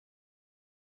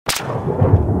Hey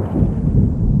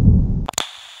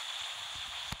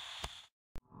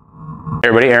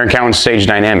everybody, Aaron Cowan, Sage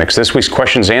Dynamics. This week's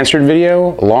questions answered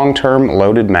video, long-term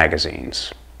loaded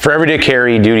magazines. For everyday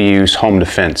carry, duty use, home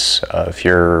defense, if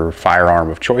your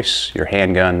firearm of choice, your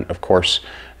handgun, of course,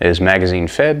 is magazine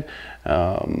fed.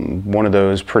 One of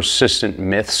those persistent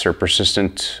myths or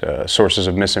persistent sources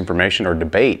of misinformation or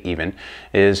debate even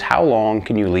is how long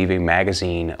can you leave a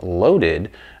magazine loaded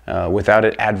without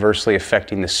it adversely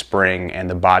affecting the spring and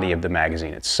the body of the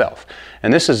magazine itself.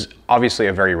 And this is obviously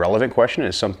a very relevant question.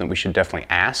 It's something that we should definitely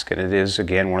ask, and it is,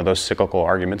 again, one of those cyclical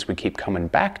arguments. We keep coming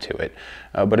back to it,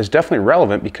 but it's definitely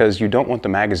relevant because you don't want the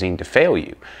magazine to fail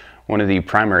you. One of the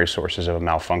primary sources of a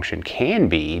malfunction can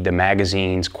be the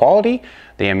magazine's quality,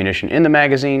 the ammunition in the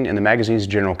magazine, and the magazine's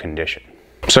general condition.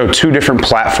 So two different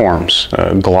platforms,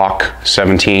 Glock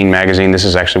 17 magazine. This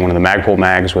is actually one of the Magpul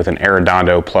mags with an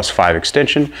Arredondo +5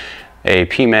 extension, a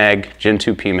PMag, Gen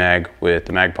 2 PMag with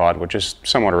the MagPod, which is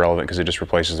somewhat irrelevant because it just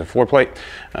replaces the floor plate.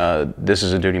 This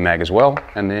is a duty mag as well,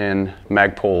 and then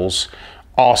Magpul's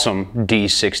awesome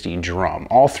D60 drum.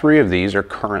 All three of these are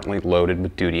currently loaded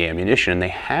with duty ammunition. They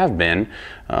have been,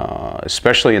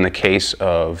 especially in the case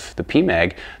of the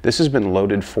PMag, this has been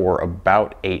loaded for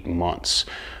about 8 months.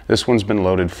 This one's been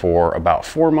loaded for about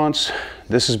 4 months.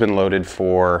 This has been loaded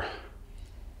for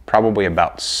probably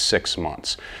about 6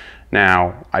 months.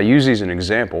 Now, I use these as an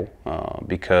example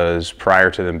because prior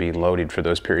to them being loaded for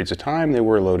those periods of time, they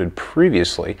were loaded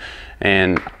previously.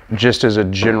 And just as a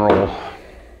general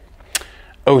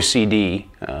OCD,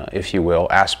 if you will,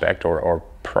 aspect, or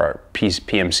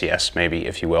PMCS maybe,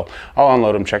 if you will, I'll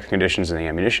unload them, check the conditions of the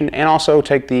ammunition, and also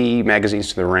take the magazines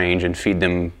to the range and feed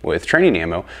them with training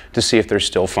ammo to see if they're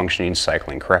still functioning,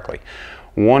 cycling correctly.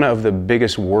 One of the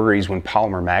biggest worries when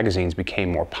polymer magazines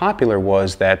became more popular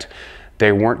was that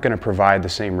they weren't going to provide the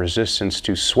same resistance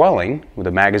to swelling, with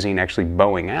the magazine actually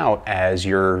bowing out, as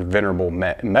your venerable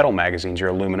metal magazines, your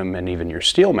aluminum and even your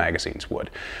steel magazines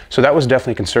would. So that was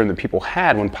definitely a concern that people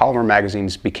had when polymer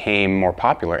magazines became more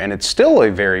popular, and it's still a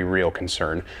very real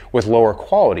concern with lower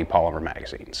quality polymer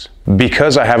magazines.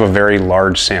 Because I have a very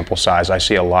large sample size, I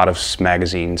see a lot of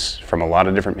magazines from a lot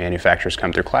of different manufacturers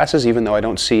come through classes, even though I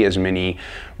don't see as many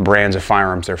brands of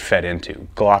firearms they're fed into.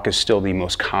 Glock is still the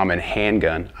most common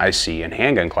handgun I see in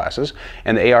handgun classes,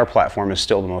 and the AR platform is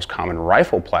still the most common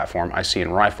rifle platform I see in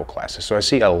rifle classes. So I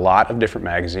see a lot of different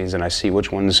magazines, and I see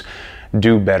which ones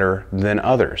do better than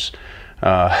others.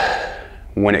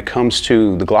 When it comes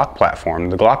to the Glock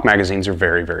platform, the Glock magazines are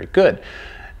very, very good.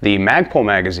 The Magpul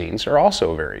magazines are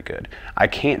also very good. I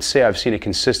can't say I've seen a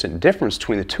consistent difference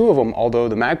between the two of them, although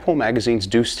the Magpul magazines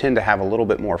do tend to have a little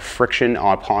bit more friction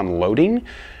upon loading,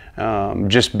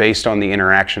 just based on the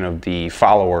interaction of the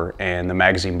follower and the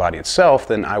magazine body itself,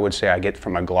 than I would say I get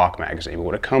from a Glock magazine. But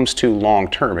when it comes to long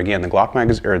term, again, the Glock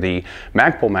magazine or the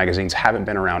Magpul magazines haven't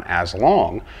been around as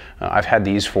long. I've had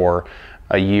these for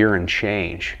a year and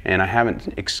change, and I haven't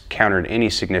encountered any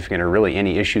significant or really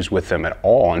any issues with them at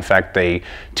all. In fact, they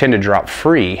tend to drop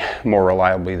free more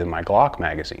reliably than my Glock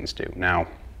magazines do. Now,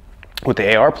 with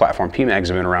the AR platform, PMags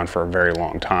have been around for a very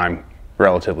long time,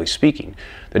 relatively speaking.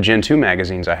 The Gen 2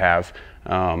 magazines I have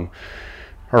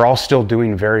are all still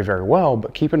doing very, very well,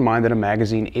 but keep in mind that a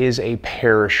magazine is a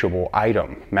perishable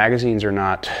item. Magazines are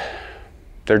not,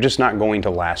 they're just not going to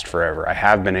last forever. I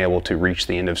have been able to reach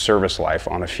the end of service life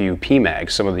on a few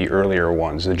PMags, some of the earlier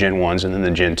ones, the Gen 1s and then the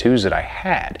Gen 2s that I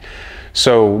had.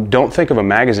 So don't think of a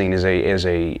magazine as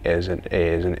an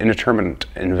indeterminate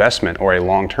investment or a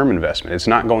long-term investment. It's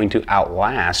not going to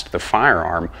outlast the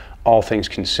firearm, all things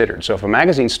considered. So if a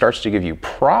magazine starts to give you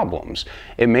problems,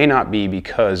 it may not be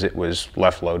because it was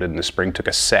left loaded and the spring took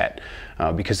a set,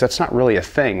 because that's not really a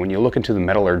thing. When you look into the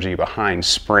metallurgy behind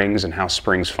springs and how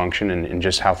springs function and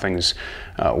just how things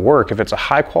work, if it's a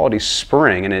high quality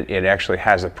spring and it actually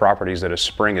has the properties that a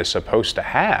spring is supposed to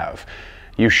have,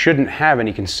 you shouldn't have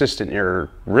any consistent or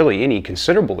really any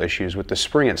considerable issues with the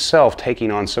spring itself taking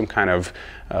on some kind of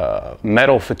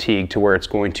metal fatigue to where it's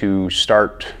going to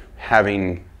start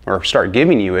having or start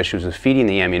giving you issues with feeding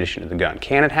the ammunition to the gun.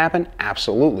 Can it happen?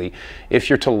 Absolutely, if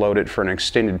you're to load it for an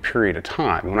extended period of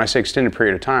time. When I say extended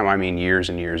period of time, I mean years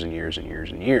and years and years and years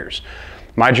and years.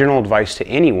 My general advice to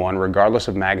anyone, regardless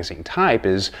of magazine type,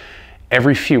 is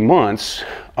every few months,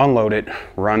 unload it,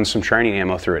 run some training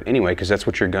ammo through it anyway, because that's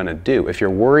what you're gonna do. If you're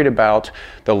worried about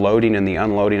the loading and the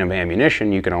unloading of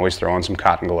ammunition, you can always throw on some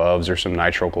cotton gloves or some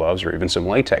nitrile gloves or even some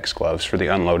latex gloves for the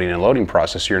unloading and loading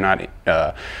process. You're not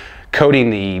coating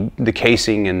the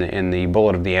casing and the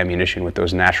bullet of the ammunition with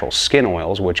those natural skin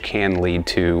oils, which can lead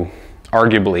to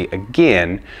arguably,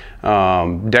 again,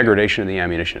 degradation of the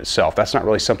ammunition itself. That's not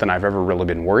really something I've ever really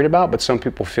been worried about, but some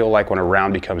people feel like when a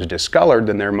round becomes discolored,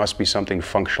 then there must be something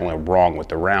functionally wrong with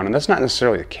the round, and that's not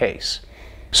necessarily the case.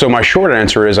 So my short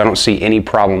answer is I don't see any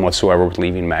problem whatsoever with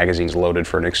leaving magazines loaded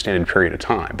for an extended period of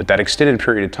time. But that extended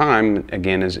period of time,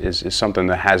 again, is something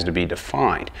that has to be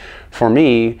defined. For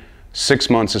me, 6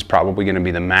 months is probably going to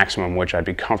be the maximum which I'd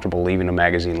be comfortable leaving a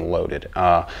magazine loaded.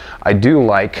 I do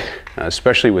like,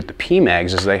 especially with the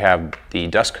PMags, is they have the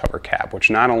dust cover cap, which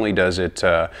not only does it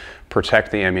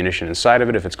protect the ammunition inside of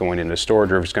it if it's going into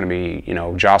storage or if it's going to be, you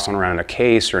know, jostling around in a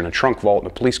case or in a trunk vault in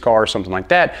a police car or something like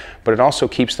that, but it also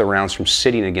keeps the rounds from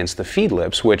sitting against the feed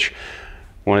lips, which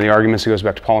one of the arguments that goes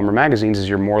back to polymer magazines is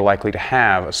you're more likely to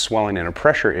have a swelling and a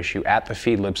pressure issue at the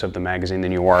feed lips of the magazine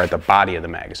than you are at the body of the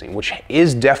magazine, which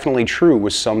is definitely true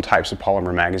with some types of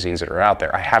polymer magazines that are out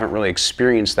there. I haven't really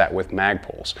experienced that with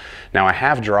Magpuls. Now, I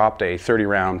have dropped a 30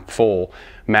 round full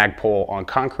Magpul on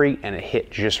concrete and it hit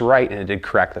just right and it did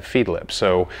crack the feed lip.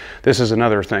 So this is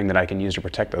another thing that I can use to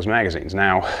protect those magazines.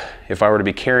 Now, if I were to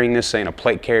be carrying this, say in a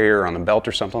plate carrier or on the belt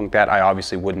or something like that, I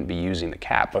obviously wouldn't be using the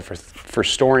cap. But for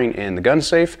storing in the gun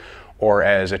safe or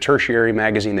as a tertiary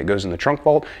magazine that goes in the trunk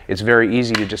vault, it's very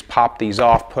easy to just pop these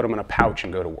off, put them in a pouch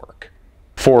and go to work.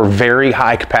 For very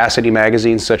high capacity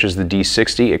magazines such as the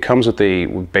D60, it comes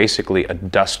with basically a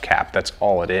dust cap. That's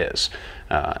all it is.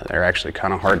 They're actually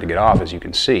kind of hard to get off, as you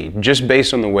can see. Just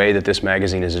based on the way that this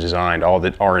magazine is designed, all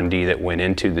the R&D that went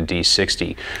into the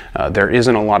D60, there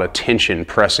isn't a lot of tension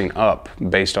pressing up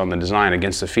based on the design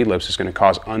against the feed lips. It's going to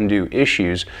cause undue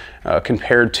issues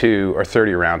compared to a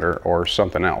 30 rounder or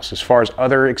something else. As far as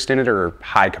other extended or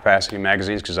high capacity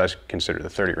magazines, because I consider the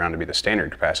 30 round to be the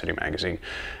standard capacity magazine,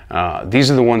 these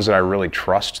are the ones that I really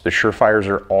trust. The Surefires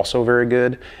are also very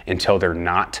good until they're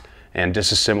not, and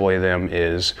disassembly of them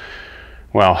is,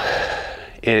 well,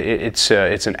 it's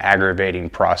an aggravating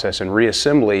process, and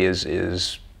reassembly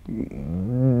is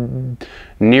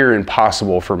near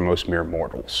impossible for most mere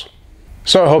mortals.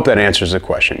 So I hope that answers the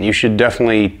question. You should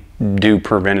definitely do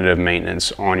preventative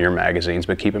maintenance on your magazines,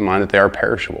 but keep in mind that they are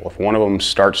perishable. If one of them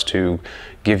starts to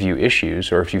give you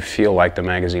issues, or if you feel like the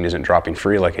magazine isn't dropping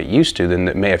free like it used to, then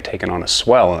it may have taken on a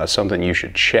swell, and that's something you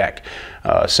should check.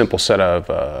 A simple set of,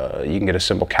 you can get a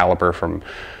simple caliper from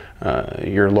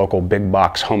your local big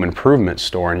box home improvement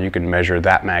store, and you can measure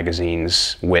that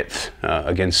magazine's width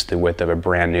against the width of a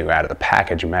brand new out of the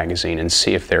package magazine and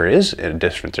see if there is a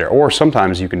difference there. Or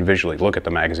sometimes you can visually look at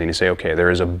the magazine and say, okay, there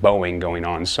is a bowing going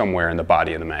on somewhere in the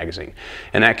body of the magazine.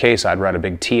 In that case, I'd write a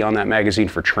big T on that magazine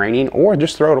for training, or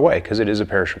just throw it away because it is a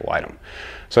perishable item.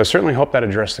 So I certainly hope that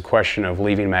addressed the question of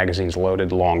leaving magazines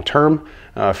loaded long term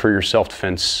for your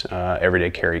self-defense everyday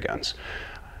carry guns.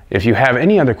 If you have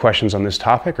any other questions on this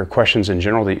topic or questions in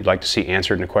general that you'd like to see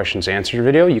answered in a questions answered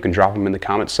video, you can drop them in the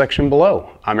comments section below.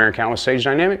 I'm Aaron Cowan with Sage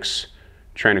Dynamics.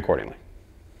 Train accordingly.